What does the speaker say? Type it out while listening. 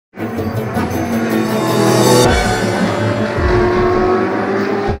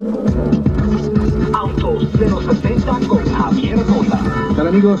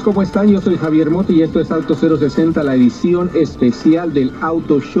amigos? ¿Cómo están? Yo soy Javier Moto y esto es Auto 060, la edición especial del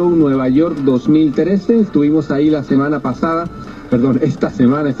Auto Show Nueva York 2013. Estuvimos ahí la semana pasada, perdón, esta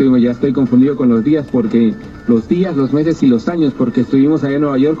semana estuvimos, ya estoy confundido con los días, porque los días, los meses y los años, porque estuvimos allá en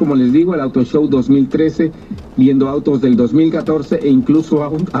Nueva York, como les digo, el Auto Show 2013, viendo autos del 2014 e incluso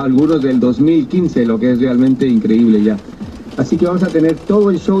algunos del 2015, lo que es realmente increíble ya. Así que vamos a tener todo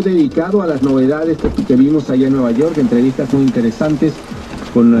el show dedicado a las novedades que vimos allá en Nueva York, entrevistas muy interesantes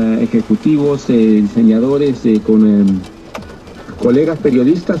con ejecutivos, diseñadores, con colegas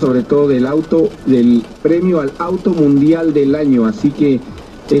periodistas, sobre todo del premio al auto mundial del año. Así que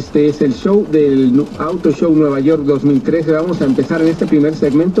este es el show del Auto Show Nueva York 2013. Vamos a empezar en este primer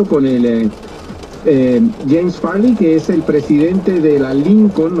segmento con el James Farley, que es el presidente de la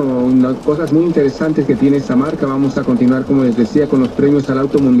Lincoln, unas cosas muy interesantes que tiene esta marca. Vamos a continuar, como les decía, con los premios al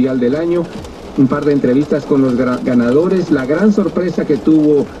auto mundial del año, un par de entrevistas con los ganadores, la gran sorpresa que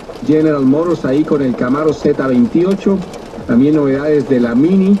tuvo General Motors ahí con el Camaro Z28, también novedades de la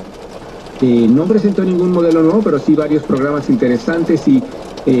Mini. No presentó ningún modelo nuevo, pero sí varios programas interesantes, y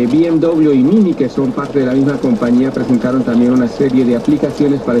BMW y Mini, que son parte de la misma compañía, presentaron también una serie de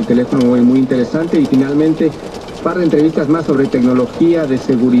aplicaciones para el teléfono móvil muy interesante. Y finalmente un par de entrevistas más sobre tecnología de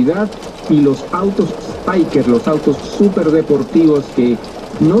seguridad y los autos Spiker, los autos súper deportivos que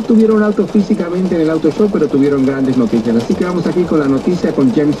no tuvieron auto físicamente en el Auto Show, pero tuvieron grandes noticias. Así que vamos aquí con la noticia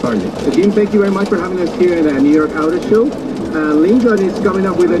con James Farley. Jim, thank you very much for having us here in the New York Auto Show. Lincoln is coming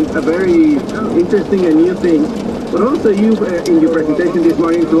up with a very interesting and new thing. But also you, in your presentation this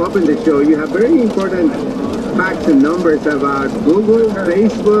morning to open the show, you have very important facts and numbers about Google,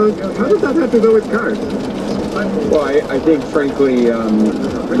 Facebook. How does that have to do with cars? Well, I think, frankly,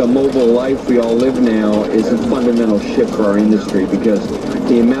 the mobile life we all live now is a fundamental shift for our industry, because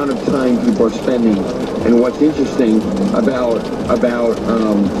the amount of time people are spending, and what's interesting about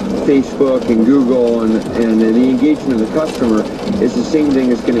Facebook and Google and the engagement of the customer is the same thing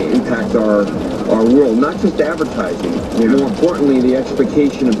that's going to impact our world, not just advertising, more importantly, the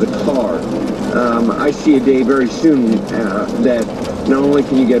expectation of the car. I see a day very soon that not only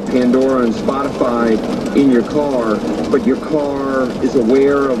can you get Pandora and Spotify in your car, but your car is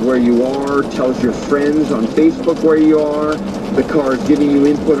aware of where you are, tells your friends on Facebook where you are. The car is giving you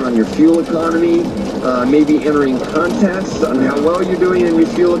input on your fuel economy, maybe entering contests on how well you're doing in your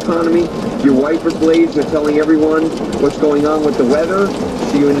fuel economy. Your wiper blades are telling everyone what's going on with the weather,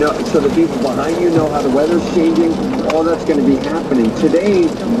 so you know, so the people behind you know how the weather's changing. All that's going to be happening. Today,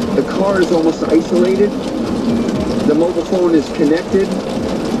 the car is almost isolated. The mobile phone is connected.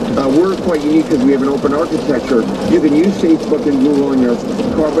 We're quite unique because we have an open architecture. You can use Facebook and Google in your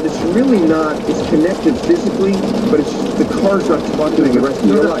car, but it's really not, it's connected physically, but it's the car's not talking to the rest of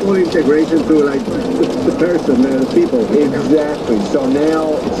your life. Full integration to like the person, the people. Exactly. So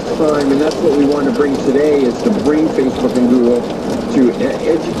now it's time, and that's what we want to bring today, is to bring Facebook and Google to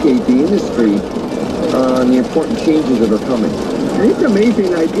educate the industry on the important changes that are coming. And it's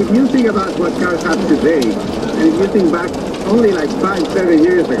amazing, like, if you think about what cars have today, and if you think back only like 5-7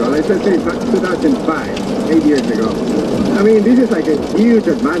 years ago, let's say 2005, 8 years ago, I mean, this is like a huge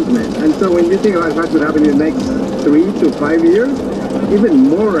advancement. And so when you think about what would happen in the next 3 to 5 years, even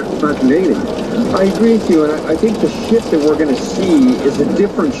more fascinating. I agree with you, and I think the shift that we're going to see is a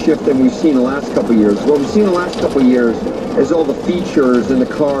different shift than we've seen the last couple of years. What we've seen the last couple of years is all the features in the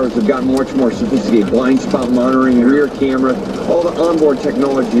cars have gotten much more sophisticated. Blind spot monitoring, rear camera, all the onboard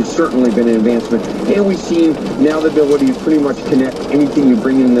technology has certainly been an advancement. And we've seen now the ability to pretty much connect anything you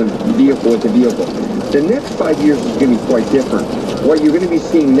bring in the vehicle with the vehicle. The next 5 years is going to be quite different. What you're going to be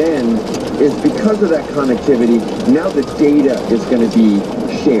seeing then is, because of that connectivity, now the data is going to be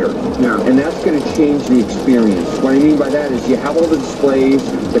shared. Yeah. And that's going to change the experience. What I mean by that is you have all the displays,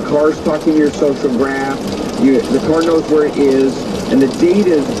 the car's talking to your social graph, the car knows where it is, and the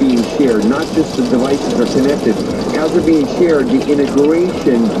data is being shared, not just the devices are connected. As they're being shared, the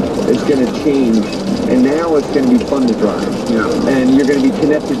integration is going to change, and now it's going to be fun to drive. Yeah. And you're going to be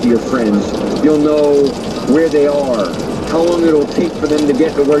connected to your friends. You'll know where they are, how long it'll take for them to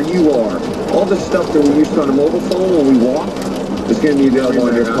get to where you are. All the stuff that we used to on a mobile phone when we walk is going to be available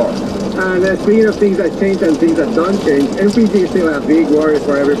in your car. And speaking of things that change and things that don't change, LPG is still a big worry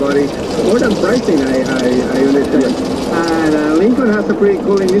for everybody. More than pricing, I understand. Yes. And Lincoln has a pretty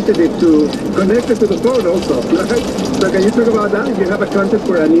cool initiative to connect it to the phone also. Right? So can you talk about that? You have a contest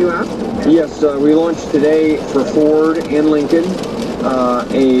for a new app? Yes, we launched today for Ford and Lincoln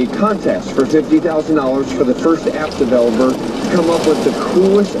a contest for $50,000 for the first app developer to come up with the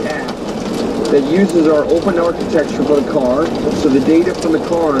coolest app that uses our open architecture for the car, so the data from the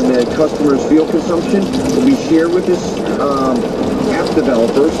car and the customer's fuel consumption will be shared with this app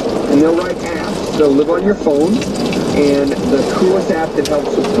developers, and they'll write apps. They'll live on your phone, and the coolest app that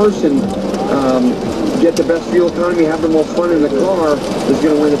helps a person get the best fuel economy, have the most fun in the car, is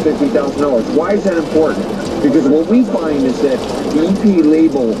going to win the $50,000. Why is that important? Because what we find is that the EP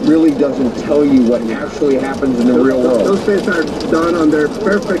label really doesn't tell you what actually happens in the real world. Those tests are done under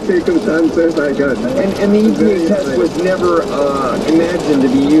perfect circumstances. Like and the EPA test was never imagined to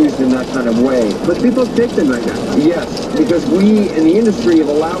be used in that kind of way. But people take them like that. Yes, because we in the industry have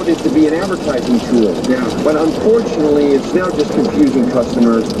allowed it to be an advertising tool. Yeah. But unfortunately, it's now just confusing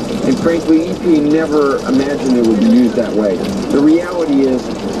customers. And frankly, EP never imagined it would be used that way. The reality is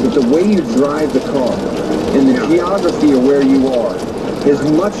that the way you drive the car and the geography of where you are is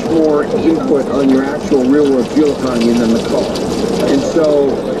much more input on your actual real-world fuel economy than the car. And so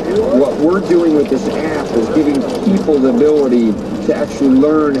what we're doing with this app is giving people the ability to actually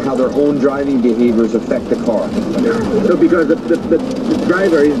learn how their own driving behaviors affect the car. So because the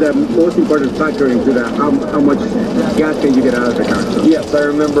driver is the most important factor into that, how much gas can you get out of the car? Yes, I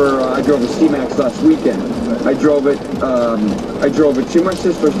remember I drove a C-Max last weekend. I drove it to my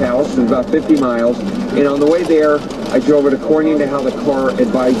sister's house. It was about 50 miles. And on the way there, I drove it according to how the car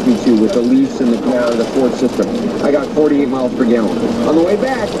advised me to, with the lease in the car, the Ford system. I got 48 miles per gallon. On the way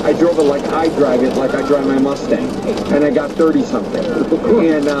back, I drove it like I drive it, like I drive my Mustang, and I got 30-something.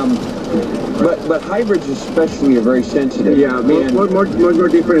 And but hybrids especially are very sensitive. Yeah, more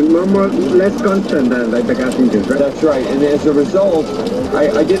different, less constant than like the gas engines, right? That's right. And as a result,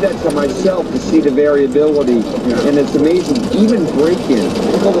 I did that to myself to see the variability, and it's amazing. Even braking,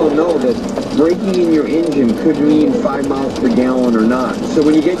 people don't know that braking in your engine could mean 5 miles per gallon or not. So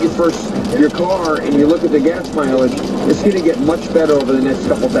when you get your car and you look at the gas mileage, it's going to get much better over the next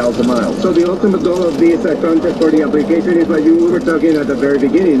couple thousand miles. So the ultimate goal of this contest for the application is what you were talking at the very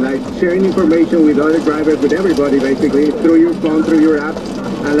beginning, like sharing information with other drivers, with everybody basically, through your phone, through your app,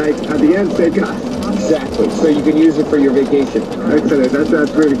 and like at the end save gas. Exactly. So you can use it for your vacation. Excellent.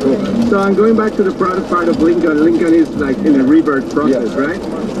 That's really cool. So I'm going back to the product part of Lincoln. Lincoln is like in a rebirth process, right?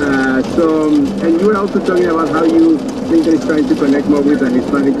 And you were also talking about how Lincoln is trying to connect more with the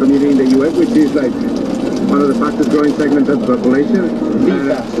Hispanic community in the U.S., which is like one of the fastest growing segments of the population.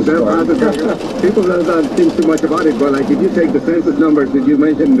 People don't think too much about it, but like if you take the census numbers that you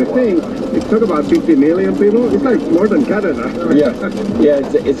mentioned in the thing, it's talk about 50 million people. It's like more than Canada. Yeah,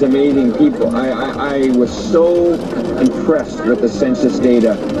 it's amazing people. I was so impressed with the census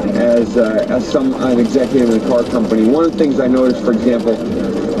data as an executive in a car company. One of the things I noticed, for example,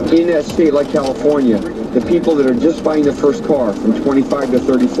 in a state like California, the people that are just buying their first car from 25 to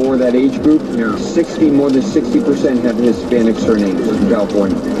 34, that age group, more than 60% have Hispanic surnames in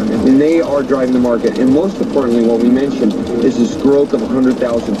California. And they are driving the market. And most importantly, what we mentioned is this growth of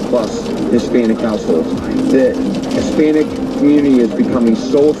 100,000 plus Hispanic households. The Hispanic community is becoming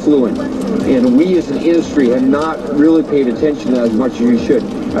so affluent. And we as an industry have not really paid attention to that as much as we should.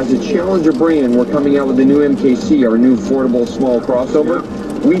 As a challenger brand, we're coming out with the new MKC, our new affordable small crossover.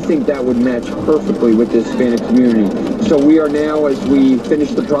 We think that would match perfectly with the Hispanic community. So we are now, as we finish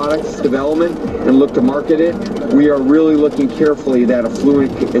the product's development and look to market it, we are really looking carefully at that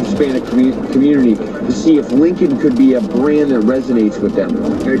affluent Hispanic community to see if Lincoln could be a brand that resonates with them.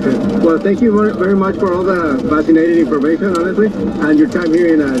 Okay. Well, thank you very much for all the fascinating information, honestly, and your time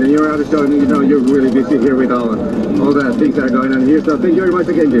here in the New York Auto Show. You know, you're really busy here with all the things that are going on here. So thank you very much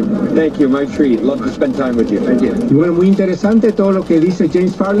again, Jim. Thank you. My treat. Love to spend time with you. Thank you. Y bueno, muy interesante todo lo que dice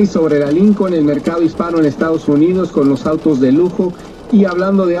James Farley sobre la Lincoln, el mercado hispano en Estados Unidos con los autos de lujo. Y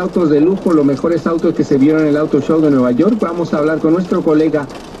hablando de autos de lujo, los mejores autos que se vieron en el Auto Show de Nueva York, vamos a hablar con nuestro colega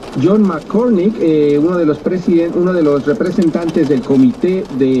John McCormick, uno de los representantes del comité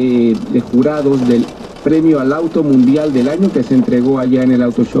de jurados del premio al auto mundial del año que se entregó allá en el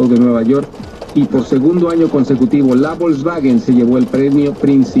Auto Show de Nueva York. Y por segundo año consecutivo, la Volkswagen se llevó el premio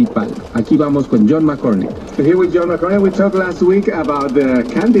principal. Aquí vamos con John McCormick. Here with John McCormick, we talked last week about the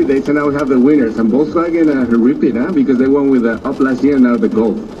candidates, and now we have the winners. And Volkswagen repeat, because they won with the Up last year and now the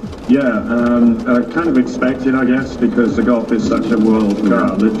Golf. Yeah, kind of expected, I guess, because the Golf is such a world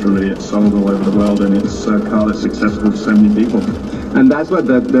car. Literally, it's sold all over the world, and it's a car that's accessible to so many people. And that's what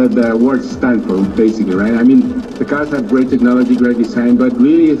the words stand for, basically, right? I mean, the cars have great technology, great design, but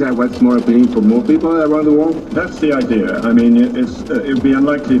really is that what's more appealing for more people around the world? That's the idea. I mean, it would be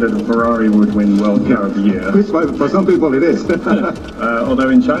unlikely that a Ferrari would win World Car of the Year. For some people it is. Although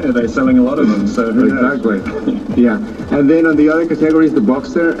in China they're selling a lot of them, so who knows? Exactly. Yeah. And then on the other categories, the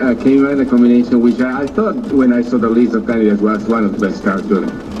Boxster came in a combination which I thought when I saw the list of candidates was one of the best cars doing.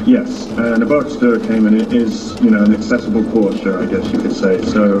 Yes, and the Boxster came and it is, you know, an accessible Porsche, I guess you could say,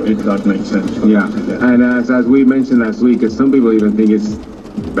 so it does make sense. Yeah, and as we mentioned last week, some people even think it's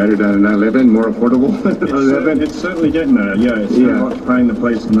better than a 911, more affordable. It's certainly getting there, yeah. It's occupying the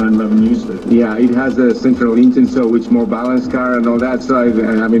place the 911 used to. Yeah, it has a central engine, so it's more balanced car and all that, so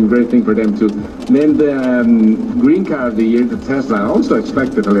I mean, great thing for them too. Then the green car of the year, the Tesla, also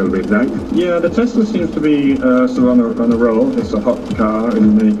expected a little bit, right? Yeah, the Tesla seems to be sort of on a roll. It's a hot car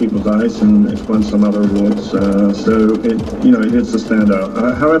in many people's eyes, and it's won some other awards, so it is a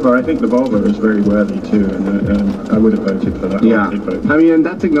standout. However, I think the Volvo is very worthy too, and I would have voted for that. Yeah, I mean, and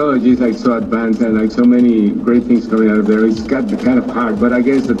that technology is like so advanced and like so many great things coming out of there. It's got the kind of hard, but I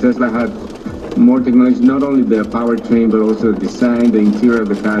guess the Tesla had more technology, not only the powertrain, but also the design, the interior of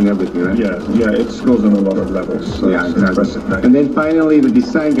the car and everything, right? Yeah, it scores on a lot of levels. So yeah, exactly. And then finally, the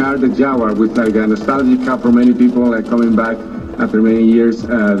design car, the Jaguar, with like a nostalgic car for many people, like coming back after many years,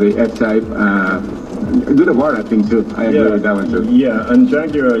 the F-Type. A good award, I think, too. I agree with that one, too. Yeah, and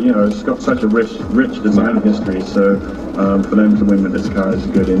Jaguar, it's got such a rich design history, so for them to win with this car is a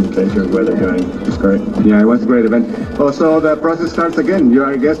good indicator of where they're going. It's great. Yeah, it was a great event. Also, the process starts again.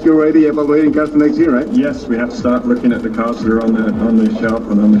 I guess you're already evaluating cars for next year, right? Yes, we have to start looking at the cars that are on the shelf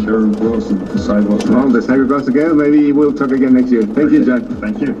and on the showroom floors and decide what's next. Well, the cycle goes again. Maybe we'll talk again next year. Thank you, John.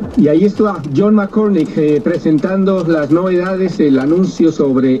 Thank you. Y ahí está John McCormick presentando las novedades, el anuncio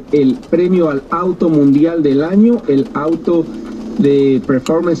sobre el premio al auto mundial del año, el auto de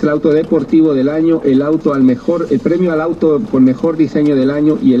performance, el auto deportivo del año, el premio al auto con mejor diseño del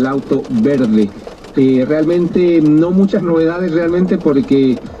año y el auto verde. Realmente no muchas novedades realmente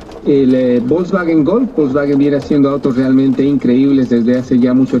porque el Volkswagen Golf, Volkswagen viene haciendo autos realmente increíbles desde hace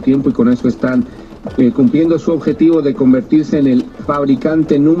ya mucho tiempo y con eso están cumpliendo su objetivo de convertirse en el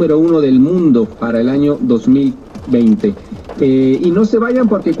fabricante número 1 del mundo para el año 2020. Y no se vayan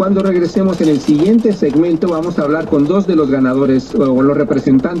porque cuando regresemos en el siguiente segmento vamos a hablar con dos de los ganadores o los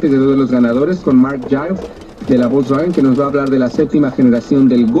representantes de dos de los ganadores, con Mark Giles de la Volkswagen, que nos va a hablar de la 7ª generación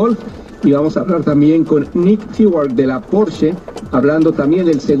del Golf, y vamos a hablar también con Nick Stewart de la Porsche, hablando también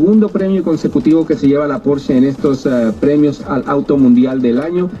del segundo premio consecutivo que se lleva la Porsche en estos premios al auto mundial del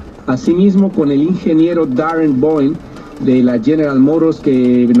año. Asimismo con el ingeniero Darren Bowen de la General Motors,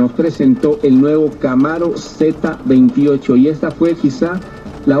 que nos presentó el nuevo Camaro Z28, y esta fue quizá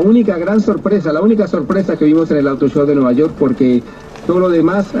la única gran sorpresa, la única sorpresa que vimos en el Auto Show de Nueva York, porque todo lo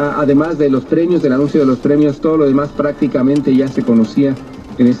demás, además de los premios, del anuncio de los premios, todo lo demás prácticamente ya se conocía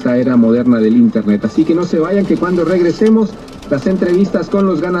en esta era moderna del internet. Así que no se vayan, que cuando regresemos, las entrevistas con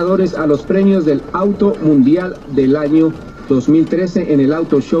los ganadores a los premios del Auto Mundial del año 2013 en el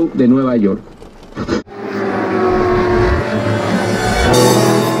Auto Show de Nueva York.